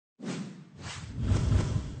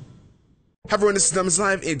Hi everyone, this is Dumbest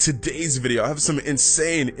Live. In today's video, I have some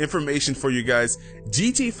insane information for you guys.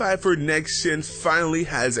 GTA 5 for next gen finally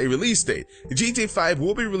has a release date. GTA 5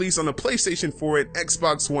 will be released on the PlayStation 4 and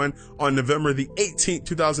Xbox One on November the 18th,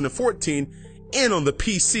 2014, and on the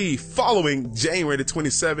PC following January the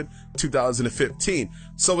 27th, 2015.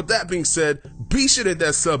 So with that being said, be sure to hit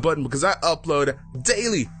that sub button because I upload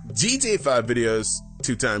daily GTA 5 videos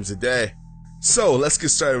 2 times a day. So let's get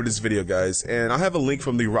started with this video, guys, and I'll have a link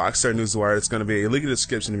from the Rockstar Newswire. It's going to be a link in the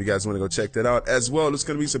description if you guys want to go check that out. As well, there's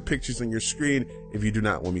going to be some pictures on your screen if you do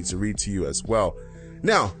not want me to read to you as well.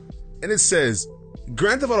 Now, and it says,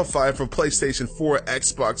 Grand Theft Auto 5 for PlayStation 4,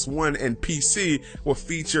 Xbox One, and PC will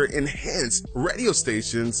feature enhanced radio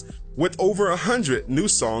stations with over 100 new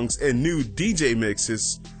songs and new DJ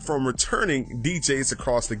mixes from returning DJs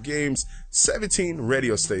across the game's 17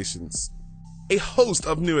 radio stations. A host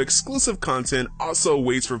of new exclusive content also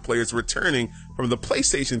waits for players returning from the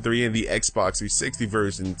PlayStation 3 and the Xbox 360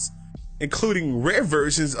 versions, including rare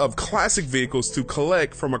versions of classic vehicles to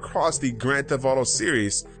collect from across the Grand Theft Auto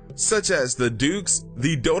series, such as the Dukes,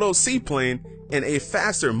 the Dodo Seaplane, and a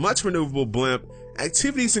faster, much maneuverable blimp.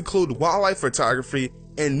 Activities include wildlife photography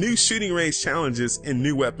and new shooting range challenges and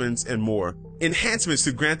new weapons and more. Enhancements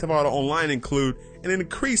to Grand Theft Auto Online include an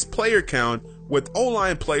increased player count with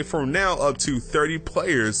online play from now up to 30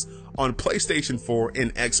 players on PlayStation 4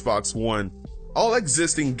 and Xbox One. All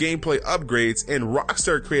existing gameplay upgrades and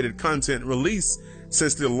Rockstar created content released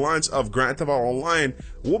since the launch of Grand Theft Auto Online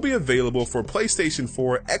will be available for PlayStation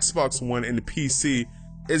 4, Xbox One, and PC.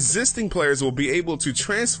 Existing players will be able to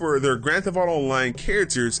transfer their Grand Theft Auto Online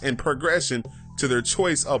characters and progression to their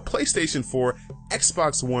choice of PlayStation 4,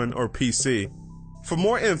 Xbox One, or PC. For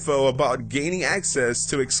more info about gaining access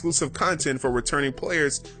to exclusive content for returning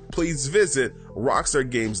players, please visit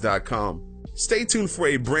rockstargames.com. Stay tuned for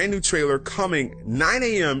a brand new trailer coming 9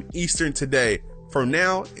 a.m. Eastern today. For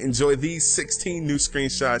now, enjoy these 16 new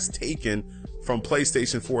screenshots taken from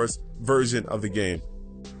PlayStation 4's version of the game.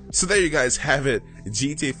 So there you guys have it.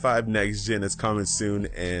 GTA 5 Next Gen is coming soon,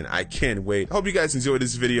 and I can't wait. Hope you guys enjoyed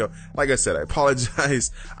this video. Like I said, I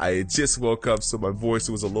apologize. I just woke up, so my voice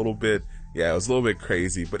was a little bit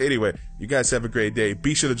crazy. But anyway, you guys have a great day.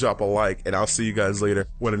 Be sure to drop a like, and I'll see you guys later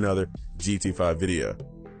with another GTA 5 video.